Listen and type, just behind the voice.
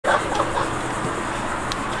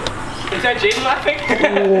Is that Jaden laughing?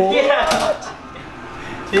 Yeah.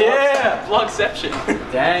 Yeah. Vlogception.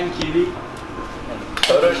 Dang, cutie.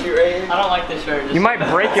 Photo shoot right here. I don't like this shirt. You might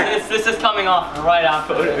break it. This is coming off right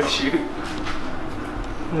after photo shoot.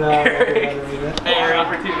 No. Hey Eric.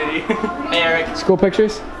 Opportunity. Hey Eric. School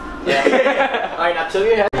pictures? Yeah. Alright, now tilt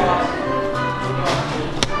your head.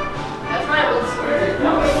 That's my old skirt.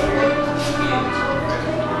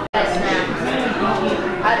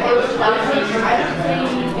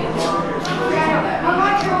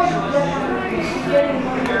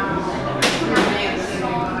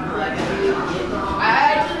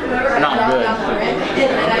 Not good.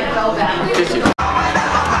 And I fell back. Tissue.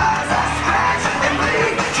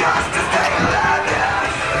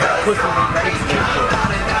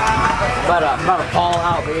 About to fall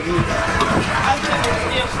out, baby.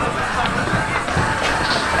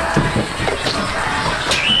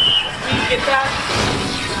 Get that?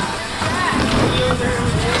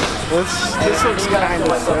 This looks kind of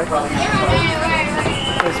sick.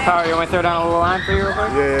 This Power, you want to throw down a little line for you real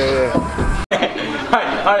quick? Yeah.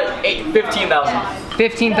 Alright, 15,000.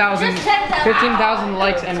 15,000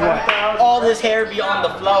 likes and what? All this hair be on the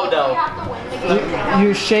flow though.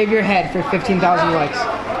 You shave your head for 15,000 likes.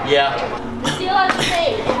 Yeah. The seal has to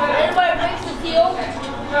shave. If anybody breaks the seal,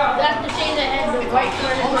 they have to shave their head. The white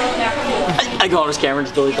shirt is right back seal. I go on his camera and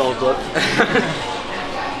just delete the whole clip.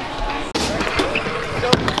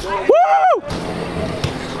 Woo!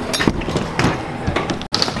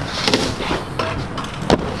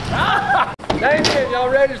 Thank you. Y'all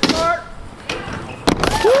ready to start?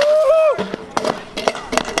 Woo!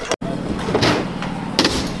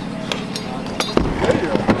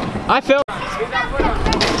 I feel.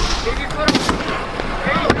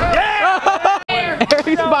 Yeah!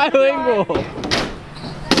 Eric's bilingual.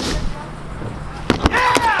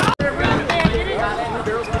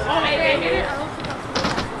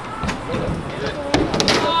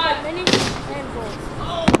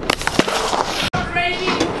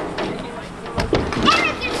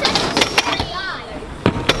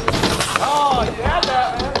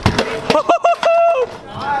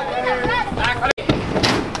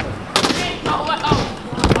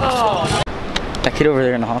 That kid over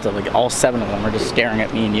there in the hot tub, like all 7 of them are just staring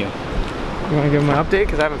at me and you. You want to give him an update?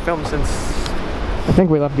 Because I haven't filmed since I think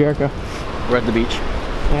we left Jericho. We're at the beach.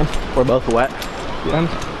 And? We're both wet. And?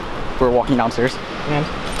 We're walking downstairs. And?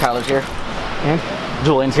 Tyler's here. And?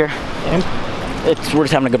 Julian's here. And? We're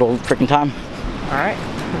just having a good old freaking time. Alright,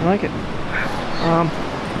 I like it.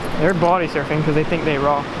 They're body surfing because they think they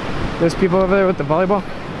raw. Those people over there with the volleyball,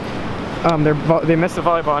 they missed the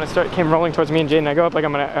volleyball and it came rolling towards me and Jaden. I go up like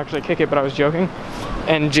I'm gonna actually kick it, but I was joking.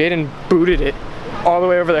 And Jaden booted it all the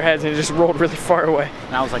way over their heads and it just rolled really far away.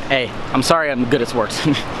 And I was like, hey, I'm sorry, I'm good at sports.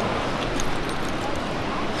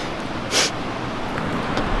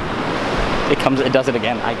 It does it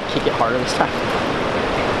again. I kick it harder this time.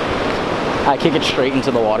 I kick it straight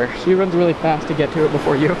into the water. She runs really fast to get to it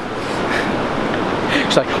before you.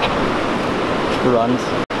 She's like, runs.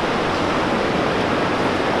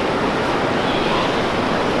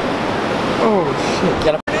 Oh shit.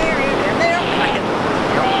 Get up.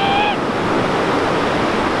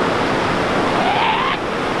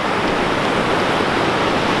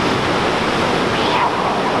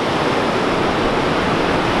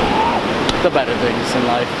 The better things in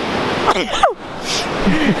life.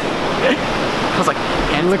 I was like,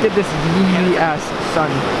 and look at this yee ass sun.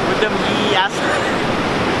 With them yee ass.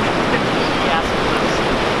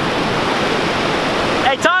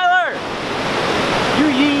 Hey Tyler! You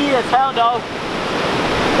yee as hell, dog.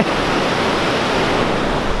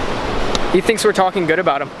 He thinks we're talking good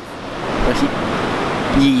about him.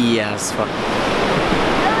 Yee as fuck.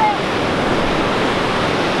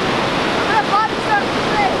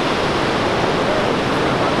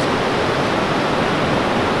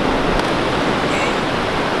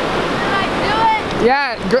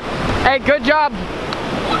 Yeah, good. Hey, good job.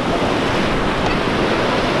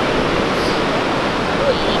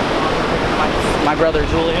 My brother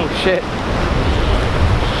Julian. Oh shit.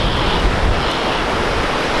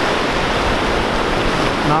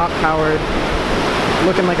 Not powered.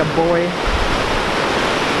 Looking like a boy.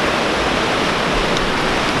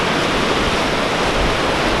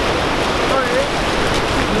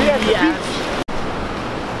 Yeah.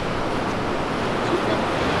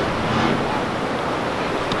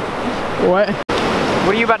 What?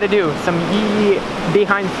 What are you about to do? Some yee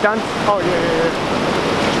behind stunts? Oh yeah.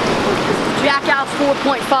 Jackass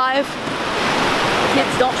 4.5.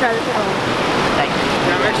 Kids, don't try this at home. Thank you.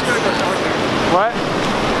 Yeah, I'm actually gonna go down there. What?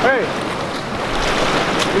 Hey.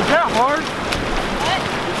 Is that hard? What?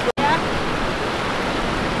 Yeah.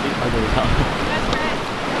 Ugly as hell. That's right.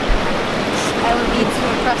 Tyler needs to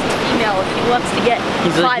impress the female if he wants to get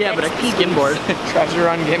He's like, yeah, but a skimboard. Tries to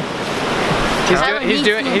run game. He's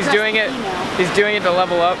doing it to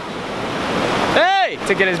level up. Hey!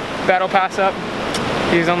 To get his battle pass up.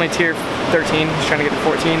 He's only tier 13. He's trying to get to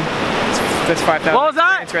 14. That's 5,000. What was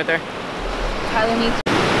that? It's right there. Tyler needs.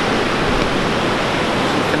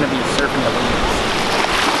 He's gonna be surfing the leaves.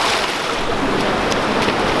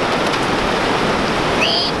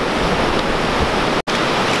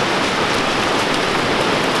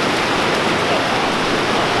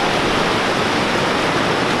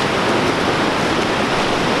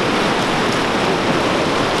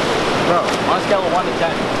 Bro, on a scale of 1 to 10. I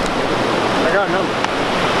got a number.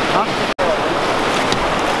 Huh?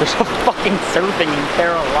 There's a fucking surfing in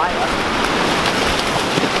Carolina.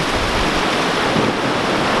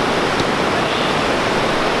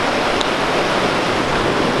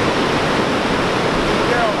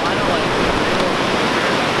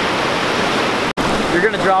 You're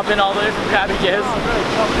gonna drop in all the way from Cabbages.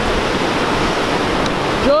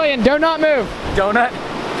 Julian, do not move. Donut?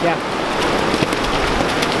 Yeah.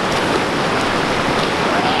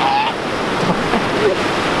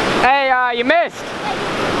 Hey, you missed.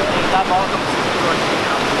 That ball comes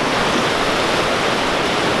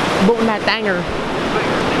Booting that danger.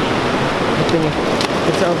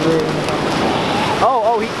 It's over.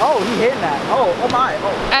 he hitting that. Oh my.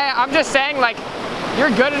 Oh. Hey, I'm just saying, like,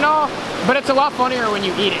 you're good and all, but it's a lot funnier when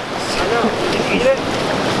you eat it. I know. Did you eat it?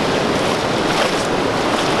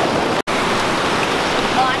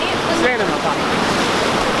 Oh, I need to Stand him up.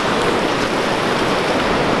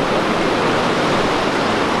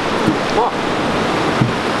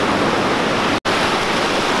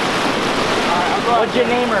 What'd you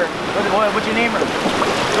name her? What'd you name her?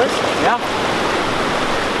 This? Yeah.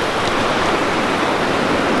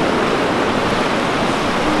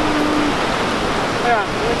 Yeah,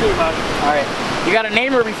 Alright. You gotta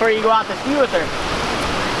name her before you go out to ski with her.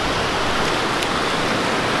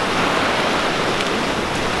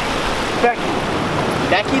 Becky.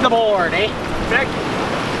 Becky the board, eh? Becky.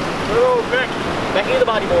 Oh, Becky. Becky the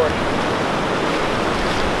bodyboard.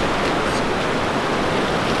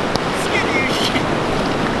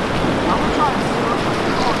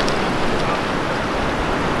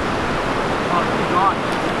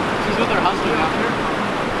 She's with her husband after.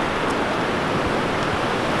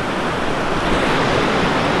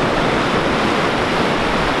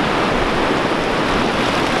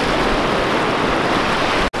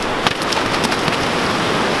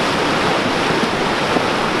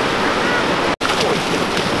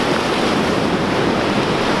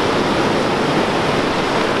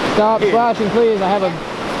 Stop splashing, please. I have a.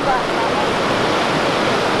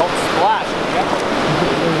 Don't splash.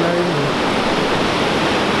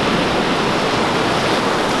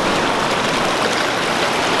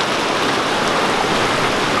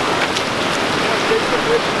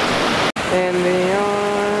 In the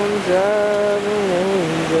arms of an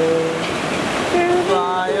angel.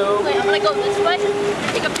 Wait, I'm gonna go this way,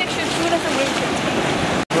 take a picture, shoot us a windshield.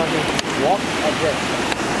 Walk like this.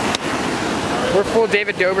 We're full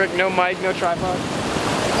David Dobrik, no mic, no tripod.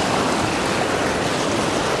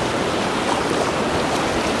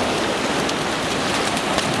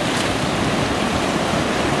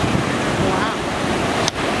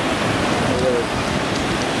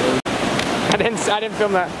 I didn't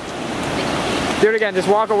film that. Do it again, just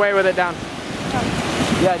walk away with it down.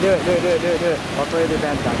 Yeah, do it. Walk away with your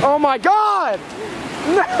pants down. Oh my god!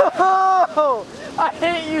 No! I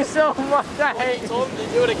hate you so much, I hate you. Told him to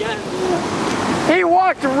do it again. He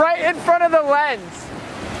walked right in front of the lens.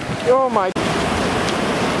 Oh my.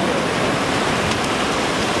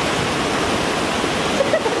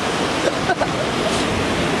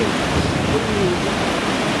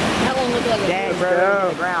 That one looked like a Dang, bro, go.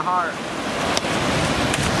 the ground hard.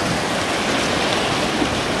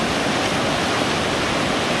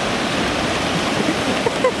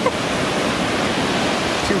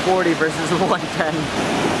 $240 versus $110.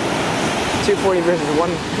 240 versus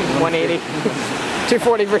 180.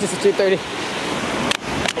 240 versus 230.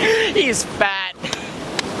 He's fat.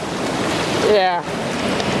 Yeah.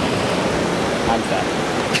 I'm fat.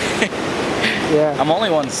 Yeah. I'm only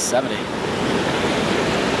 170.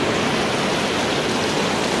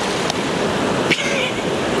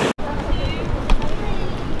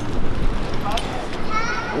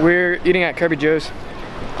 We're eating at Kirby Joe's.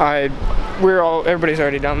 Everybody's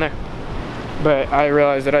already down there. But I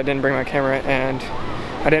realized that I didn't bring my camera and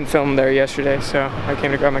I didn't film there yesterday, so I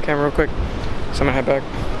came to grab my camera real quick. So I'm gonna head back.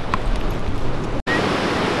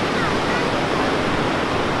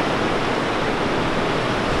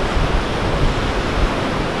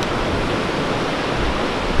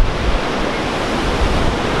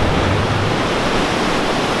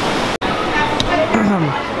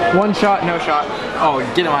 One shot, no shot. Oh,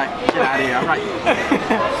 get out of here. I'm not.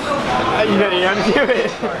 You gotta do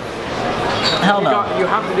it. Hell no. You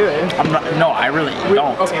have to do it. I'm not. No, I really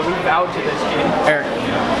don't. Okay, we vowed to this game. Eric,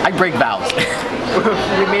 I break vows.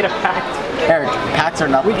 We made a pact. Eric, pacts are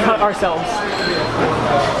nothing. We cut ourselves.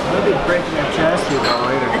 You'll be breaking your chest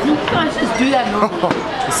later. I think you guys just do that normally.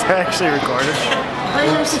 Is that actually recorded? Why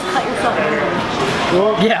don't you just cut yourself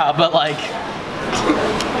normally? Yeah, but like.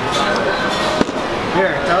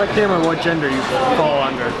 Here, tell the camera what gender you fall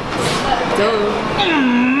under.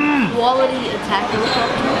 Quality attack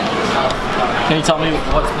helicopter. Can you tell me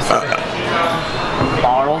what specific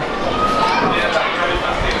model?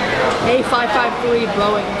 A553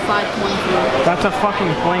 Boeing 523. That's a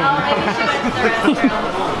fucking plane.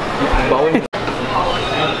 Boeing.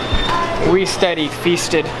 We steady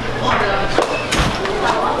feasted.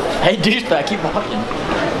 Hey, douchebag, keep walking.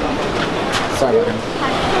 Sorry about him.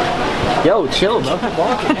 Yo, chill, bro. Keep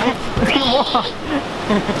walking.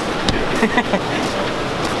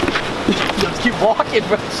 Just keep walking,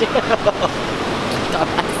 bro. Chill.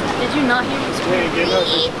 Did you not hear me scream?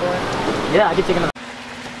 Yeah, I can take another.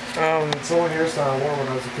 It's the one hairstyle I wore when I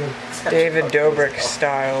was a kid. David Dobrik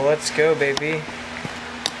style. Let's go, baby.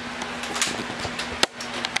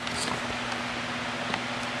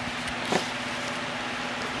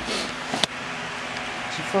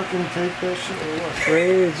 Did you fucking take that shit or what?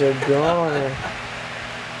 Grades are gone.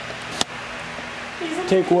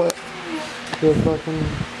 Take what? The fucking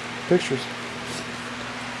pictures.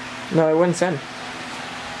 No, I wouldn't send.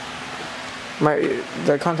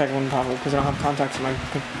 The contact wouldn't pop up because I don't have contacts in my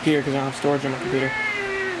computer because I don't have storage on my computer.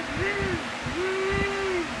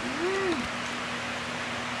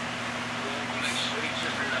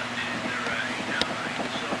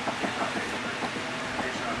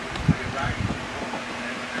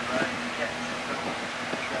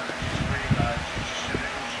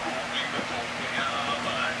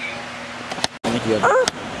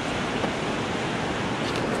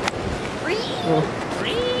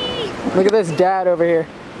 Look at this dad over here.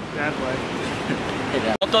 That way. Hey,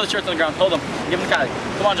 Dad. Don't throw the shirts on the ground. Hold them. Give them to Kylie.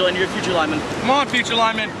 Come on, Julian. You're a future lineman. Come on, future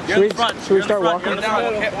lineman. You're in the front. Should we start walking? You're in the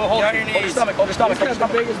front. Okay, well, hold your knees. Hold your stomach. Hold your stomach. Hold your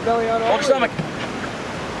stomach. Biggest belly out of Hold your stomach.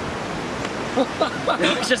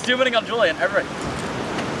 It's just zooming on Julian. Everybody.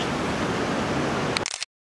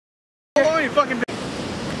 Hold on, you fucking.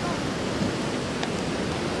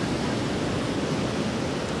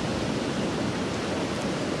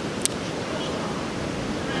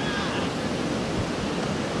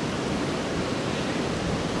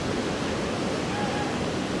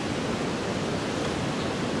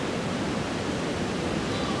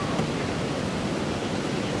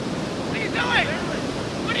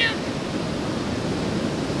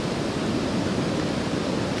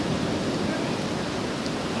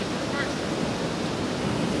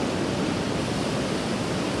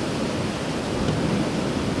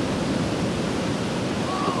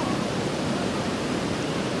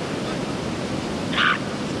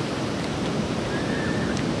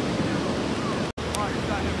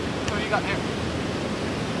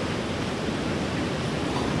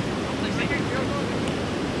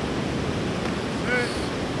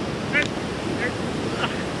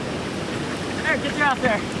 Eric, get you out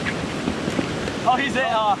there. Oh, he's in.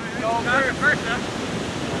 First, huh?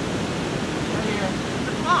 Right here.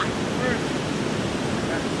 First.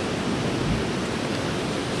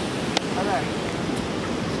 Okay.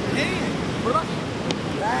 Hey, what up?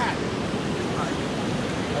 That.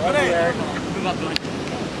 Hey, Eric. Move up, Billy.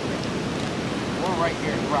 We're right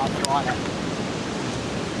here. We're out there on it.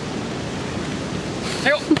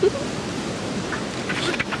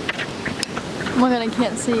 Oh my god, I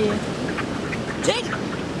can't see. Take it!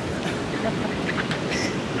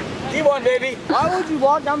 D1, baby! Why would you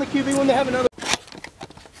lock down the QB when they have another?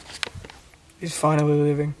 He's finally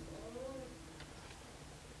leaving.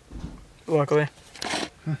 Luckily.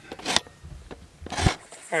 I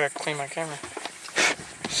gotta clean my camera.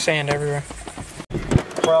 Sand everywhere.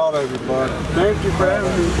 Proud of you, bud. Thank you for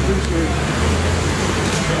having me. Appreciate it.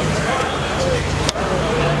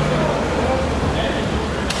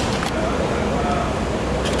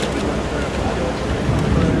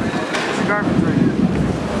 Garbage right here.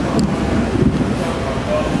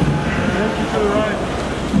 Thank you for the ride.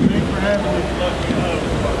 Thanks for having me.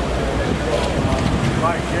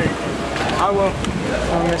 Bye, Jake. I will.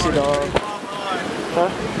 I'll miss you, dog. Huh?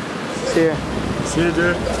 See ya. See you,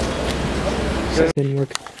 dude. Didn't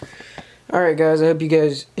work. Alright, guys. I hope you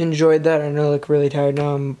guys enjoyed that. I know I look really tired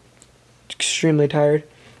now. I'm extremely tired. A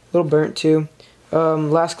little burnt, too.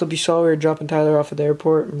 Last clip you saw, we were dropping Tyler off at the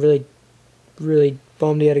airport. I'm really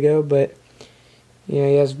bummed he had to go, but Yeah,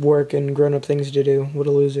 he has work and grown-up things to do. What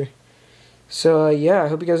a loser. So, yeah, I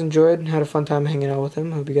hope you guys enjoyed. Had a fun time hanging out with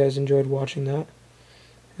him. Hope you guys enjoyed watching that.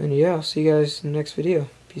 And, yeah, I'll see you guys in the next video.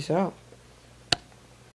 Peace out.